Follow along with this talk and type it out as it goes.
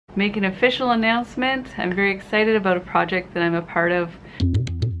Make an official announcement. I'm very excited about a project that I'm a part of.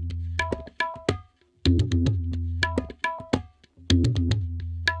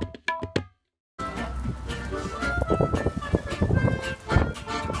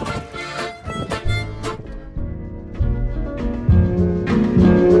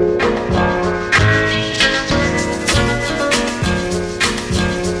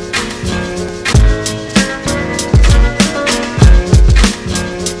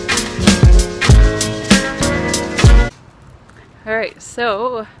 Alright,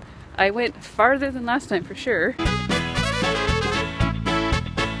 so I went farther than last time for sure.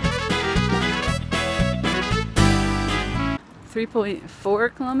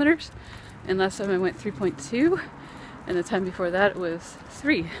 .4 kilometers, and last time I went 3.2, and the time before that it was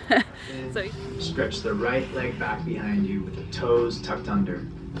 3. So stretch the right leg back behind you with the toes tucked under.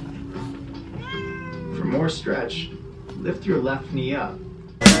 For more stretch, lift your left knee up.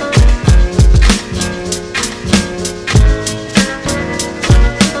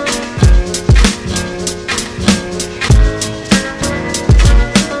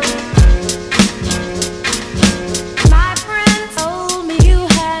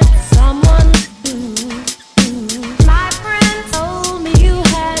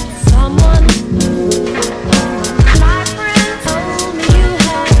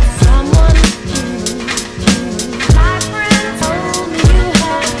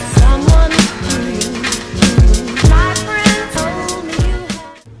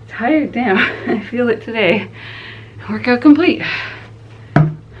 tired now. I feel it today. Workout complete.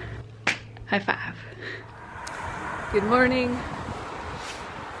 High five. Good morning.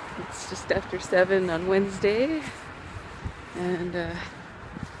 It's just after 7 on Wednesday, and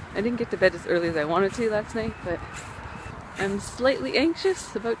I didn't get to bed as early as I wanted to last night, but I'm slightly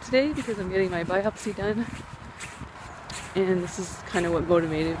anxious about today because I'm getting my biopsy done, and this is kind of what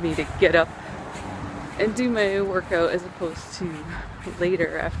motivated me to get up and do my workout as opposed to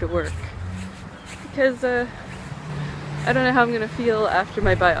later after work, because I don't know how I'm gonna feel after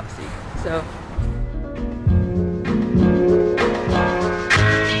my biopsy. So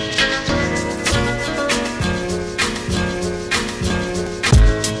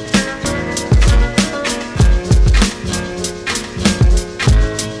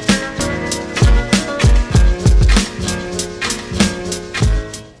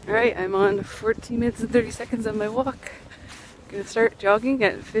alright, I'm on 14 minutes and 30 seconds on my walk. I'm gonna start jogging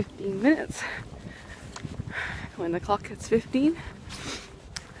at 15 minutes when the clock hits 15,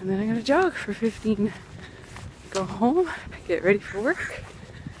 and then I'm gonna jog for 15, go home, get ready for work.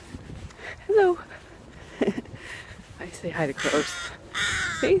 Hello. I say hi to crows.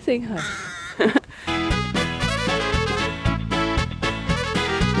 Hey, saying hi.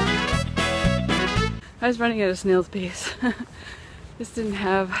 I was running at a snail's pace. Just didn't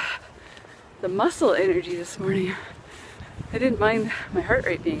have the muscle energy this morning. I didn't mind my heart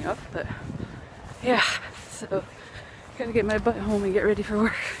rate being up, but yeah, so gotta get my butt home and get ready for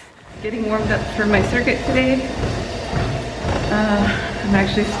work. Getting warmed up for my circuit today. I'm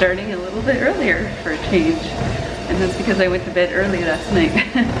actually starting a little bit earlier for a change, and that's because I went to bed early last night.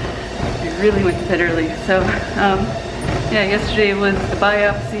 I really went to bed early. So yeah, yesterday was the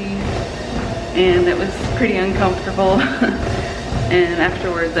biopsy, and it was pretty uncomfortable. And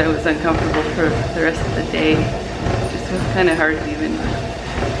afterwards I was uncomfortable for the rest of the day. It just was kind of hard to even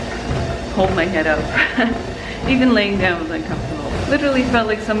hold my head up. Even laying down was uncomfortable. Literally felt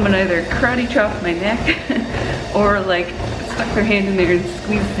like someone either karate chopped my neck or like stuck their hand in there and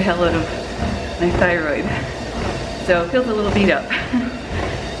squeezed the hell out of my thyroid. So it feels a little beat up.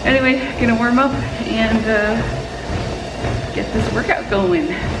 Anyway, gonna warm up and get this workout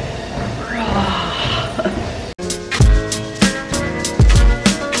going.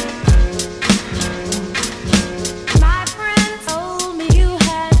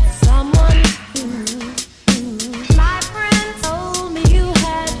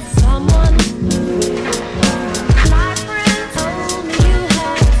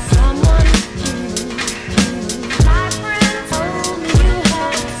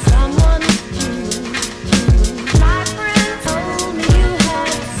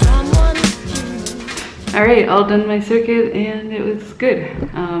 Alright, all done my circuit and it was good.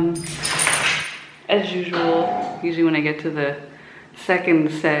 As usual, usually when I get to the second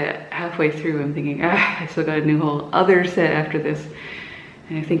set, halfway through, I'm thinking, I still got a new whole other set after this.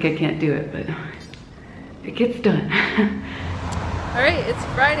 And I think I can't do it, but it gets done. Alright, it's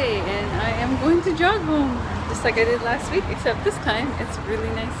Friday and I am going to jog home, just like I did last week, except this time it's really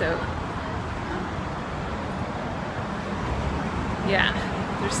nice out. Yeah,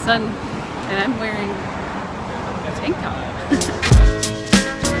 there's sun and I'm wearing a tank top.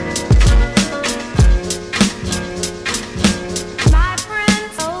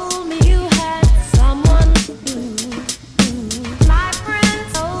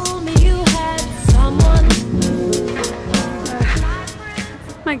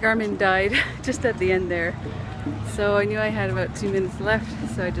 my Garmin died just at the end there. So I knew I had about 2 minutes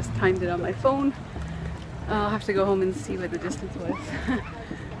left, so I just timed it on my phone. I'll have to go home and see what the distance was.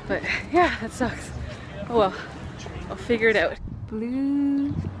 But yeah, that sucks. Oh well, I'll figure it out.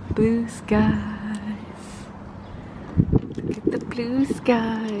 Blue skies. Look at the blue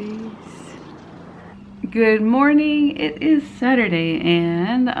skies. Good morning. It is Saturday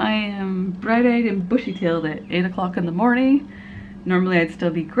and I am bright-eyed and bushy-tailed at 8 o'clock in the morning. Normally I'd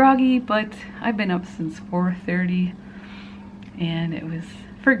still be groggy, but I've been up since 4:30 and it was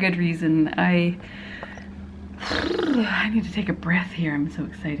for good reason. I need to take a breath here. I'm so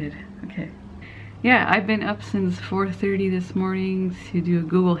excited. Okay. Yeah, I've been up since 4:30 this morning to do a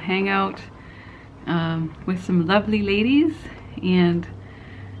Google Hangout with some lovely ladies, and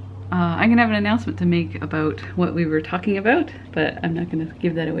I'm gonna have an announcement to make about what we were talking about, but I'm not gonna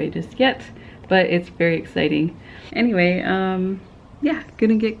give that away just yet, but it's very exciting. Anyway, yeah,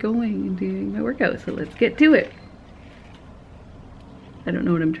 gonna get going and doing my workout, so let's get to it. I don't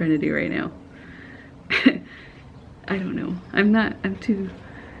know what I'm trying to do right now. I don't know. I'm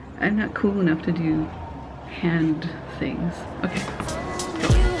not cool enough to do hand things. Okay.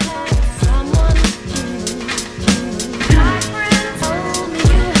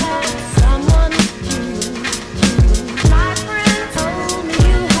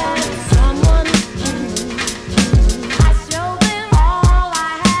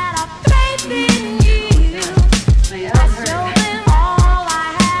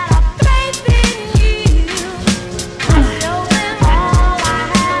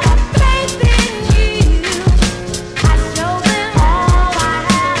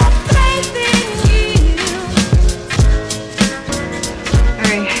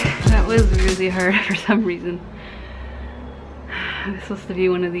 Hard for some reason. It was supposed to be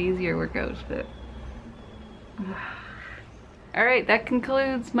one of the easier workouts, but alright, that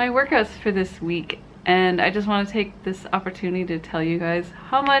concludes my workouts for this week, and I just want to take this opportunity to tell you guys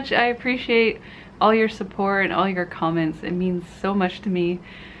how much I appreciate all your support and all your comments. It means so much to me.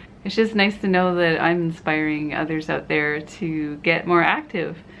 It's just nice to know that I'm inspiring others out there to get more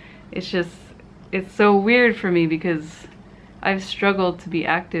active. It's so weird for me because I've struggled to be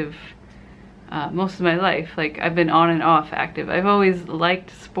active most of my life. Like, I've been on and off active. I've always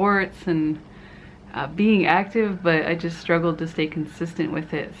liked sports and being active, but I just struggled to stay consistent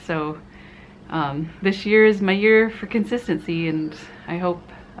with it. So this year is my year for consistency, and I hope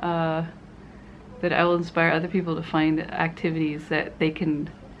that I will inspire other people to find activities that they can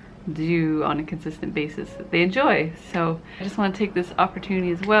do on a consistent basis that they enjoy. So I just want to take this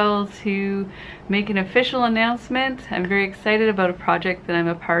opportunity as well to make an official announcement. I'm very excited about a project that I'm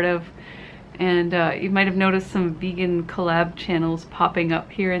a part of. And you might have noticed some vegan collab channels popping up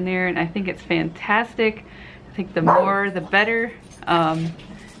here and there, and I think it's fantastic. I think the more the better.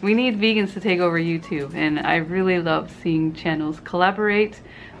 We need vegans to take over YouTube, and I really love seeing channels collaborate.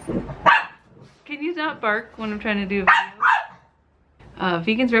 Can you not bark when I'm trying to do a video?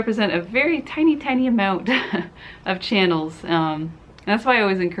 Vegans represent a very tiny amount of channels. That's why I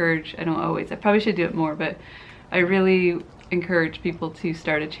always encourage, I probably should do it more, but I really encourage people to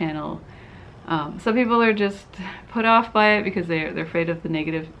start a channel. Some people are just put off by it because they're afraid of the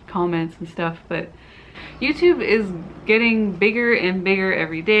negative comments and stuff, but YouTube is getting bigger and bigger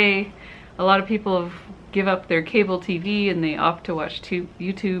every day. A lot of people have give up their cable TV and they opt to watch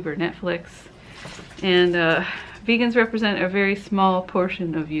YouTube or Netflix. And vegans represent a very small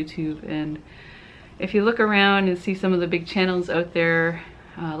portion of YouTube, and if you look around and see some of the big channels out there,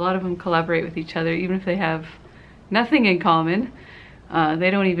 a lot of them collaborate with each other even if they have nothing in common. They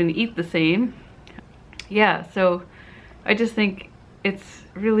don't even eat the same. Yeah, so I just think it's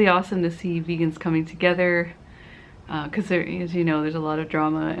really awesome to see vegans coming together, because as you know, there's a lot of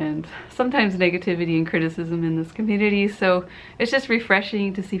drama and sometimes negativity and criticism in this community, so it's just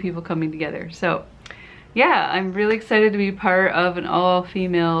refreshing to see people coming together. So yeah, I'm really excited to be part of an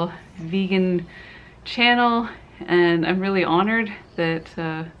all-female vegan channel, and I'm really honored that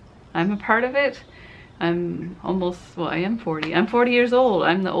I'm a part of it. I'm almost, well, I am 40. I'm 40 years old.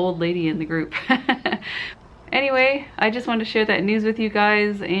 I'm the old lady in the group. Anyway, I just wanted to share that news with you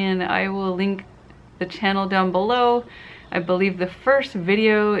guys, and I will link the channel down below. I believe the first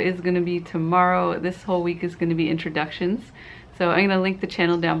video is going to be tomorrow. This whole week is going to be introductions. So I'm going to link the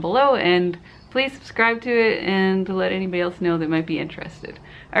channel down below, and please subscribe to it and to let anybody else know that might be interested.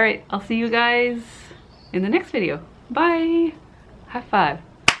 Alright, I'll see you guys in the next video. Bye! High five.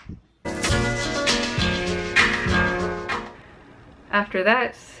 After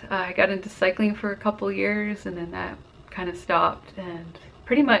that, I got into cycling for a couple years, and then that kind of stopped, and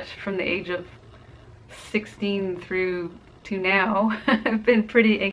pretty much from the age of 16 through to now, I've been pretty